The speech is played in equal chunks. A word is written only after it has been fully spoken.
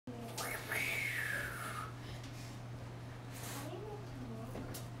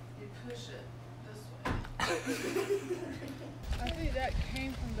I think that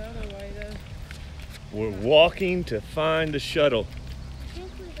came from the other way though. We're walking to find the shuttle. I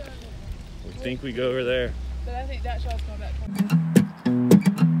think we got it. We think we go over there. But I think that shuttle's going back.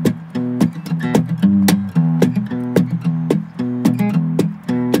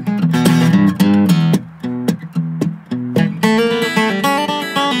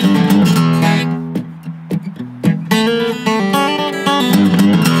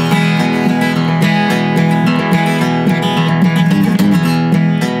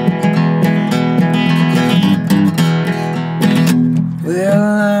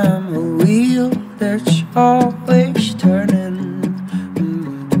 Always turning.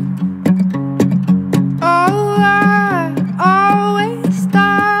 Oh, I always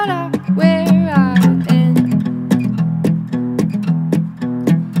thought of where I've been.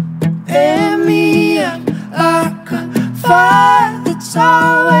 And me up like a fire that's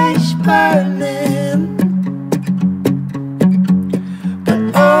always burning. But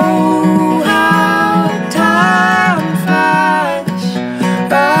oh, how time flies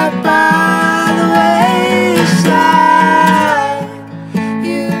right by.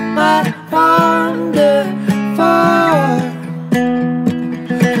 You might wander far,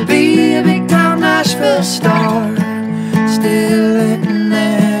 be a big time Nashville star, still it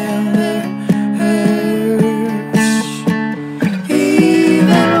never hurts,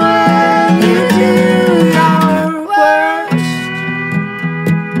 even when you do your worst.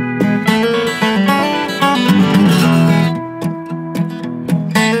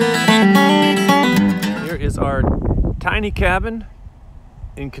 Here is our tiny cabin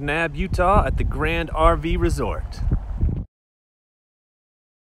in Kanab, Utah at the Grand RV Resort.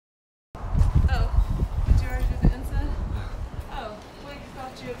 Oh, did you already do the inside? Oh, we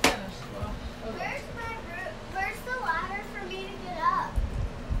thought you had finished. Well, okay. Where's the ladder for me to get up?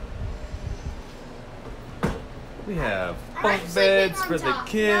 We have bunk beds for the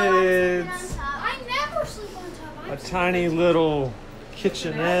kids. I never sleep on top. A tiny little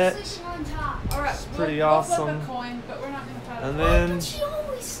kitchenette. On top. All right, It's pretty we'll awesome. flip a coin, but we're not going to try to. And then, But she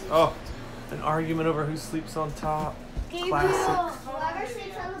always sleeps. oh, an argument over who sleeps on top. Classic. Whoever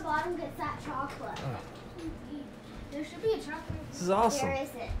sleeps on the bottom gets that chocolate. There should be a chocolate. This is awesome. Where is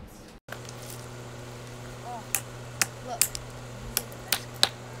it? Oh, look.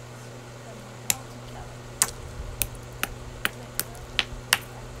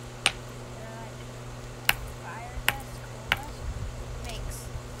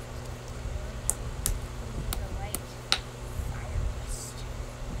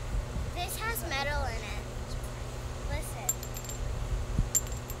 This has metal in it. Listen.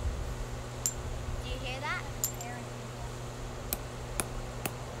 Do you hear that?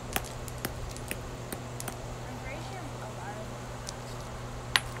 I'm pretty sure a lot of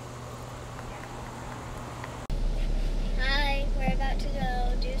them. Hi, we're about to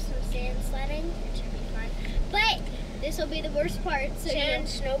go do some sand sledding. It should be fun. But this will be the worst part. So and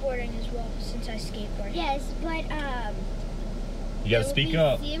snowboarding as well, since I skateboard. Yes, but You gotta speak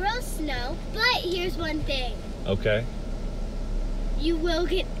up. Zero snow, but here's one thing. Okay. You will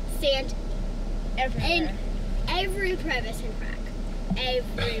get sand Everywhere. in every crevice and crack.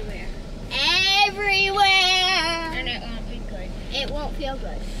 Everywhere. Everywhere! And it won't be good. It won't feel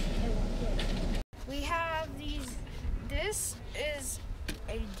good. It won't feel good. We have these. This is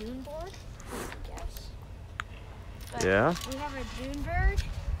a dune board, I guess. But Yeah. we have a dune bird,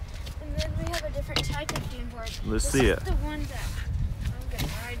 and then we have a different type of dune board. Let's This see is it. the one that I'm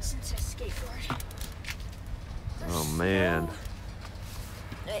gonna ride since I skateboard. Oh man.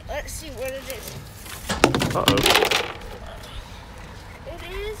 Wait, let's see what it is. Uh-oh. It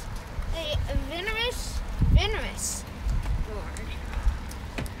is a venomous board.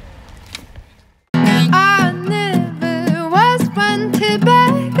 I never was one to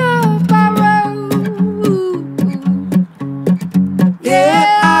beg or borrow.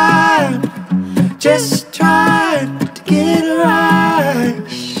 Yeah, I'm just trying to get a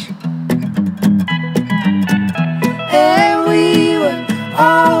rise. And we would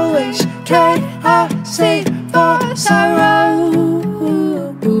always trade our sleep for sorrow.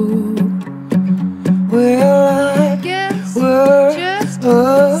 Well, I guess we're just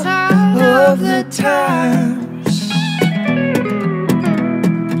of the times.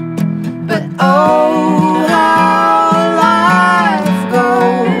 But oh, how life goes.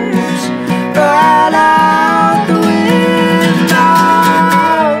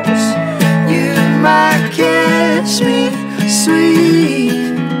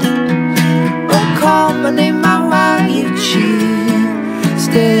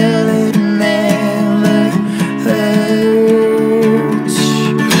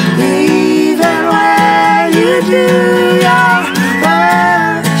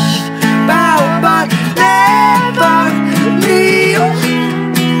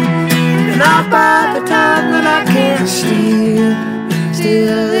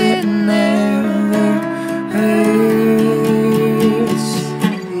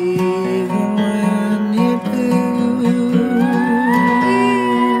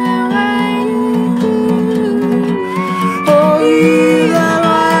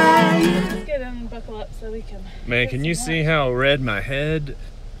 Man, can you see how red my head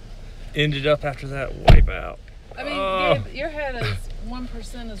ended up after that wipeout? I mean, Gabe, your head is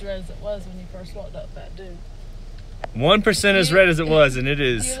 1% as red as it was when you first walked up that dude. 1% as red as it was, and it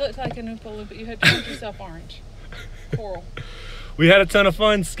is. You look like an Oompa Loompa. You had turned yourself orange. Coral. We had a ton of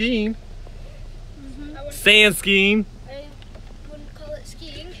fun skiing. Sand skiing. I wouldn't call it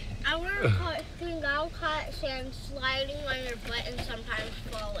skiing. I wouldn't call it skiing. I'll call it sand sliding on your butt and sometimes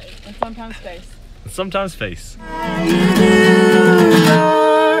falling. And sometimes face. Sometimes face.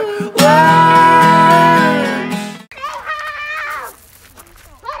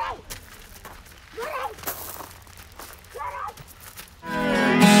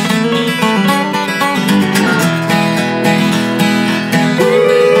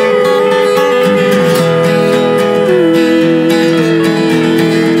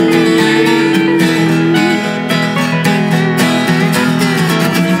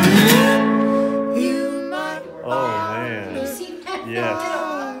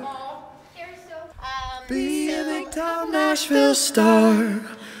 Nashville star,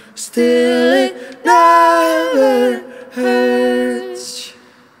 still it never hurts.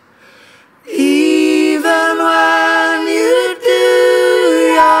 Even when you do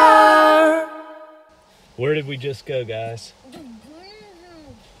your... Where did we just go, guys?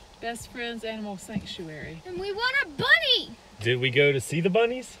 Best Friends Animal Sanctuary. And we want a bunny! Did we go to see the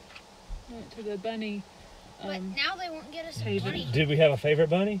bunnies? Went to the bunny. But now they won't get us a Haven. bunny. Did we have a favorite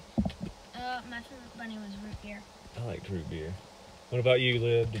bunny? My favorite bunny was root beer. I liked root beer. What about you,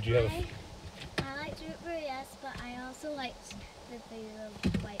 Liv? Did you have a... I liked root beer, yes, but I also liked the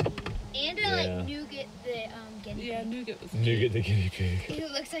white beer. And I like Nougat, the guinea pig. Yeah, Nougat was cute. Nougat the guinea pig. He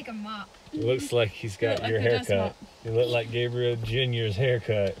looks like a mop. It looks like he's got your haircut. You look like Gabriel Jr.'s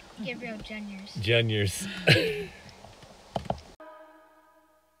haircut. Gabriel Jr.'s. Jr.'s.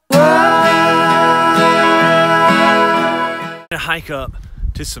 A hike up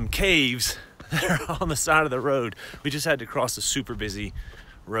to some caves that are on the side of the road. We just had to cross a super busy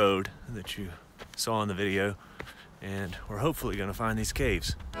road that you saw in the video, and we're hopefully going to find these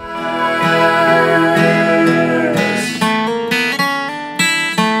caves.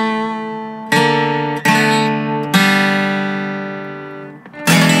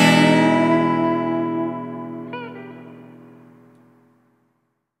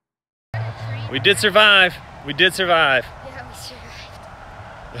 We did survive. We did survive.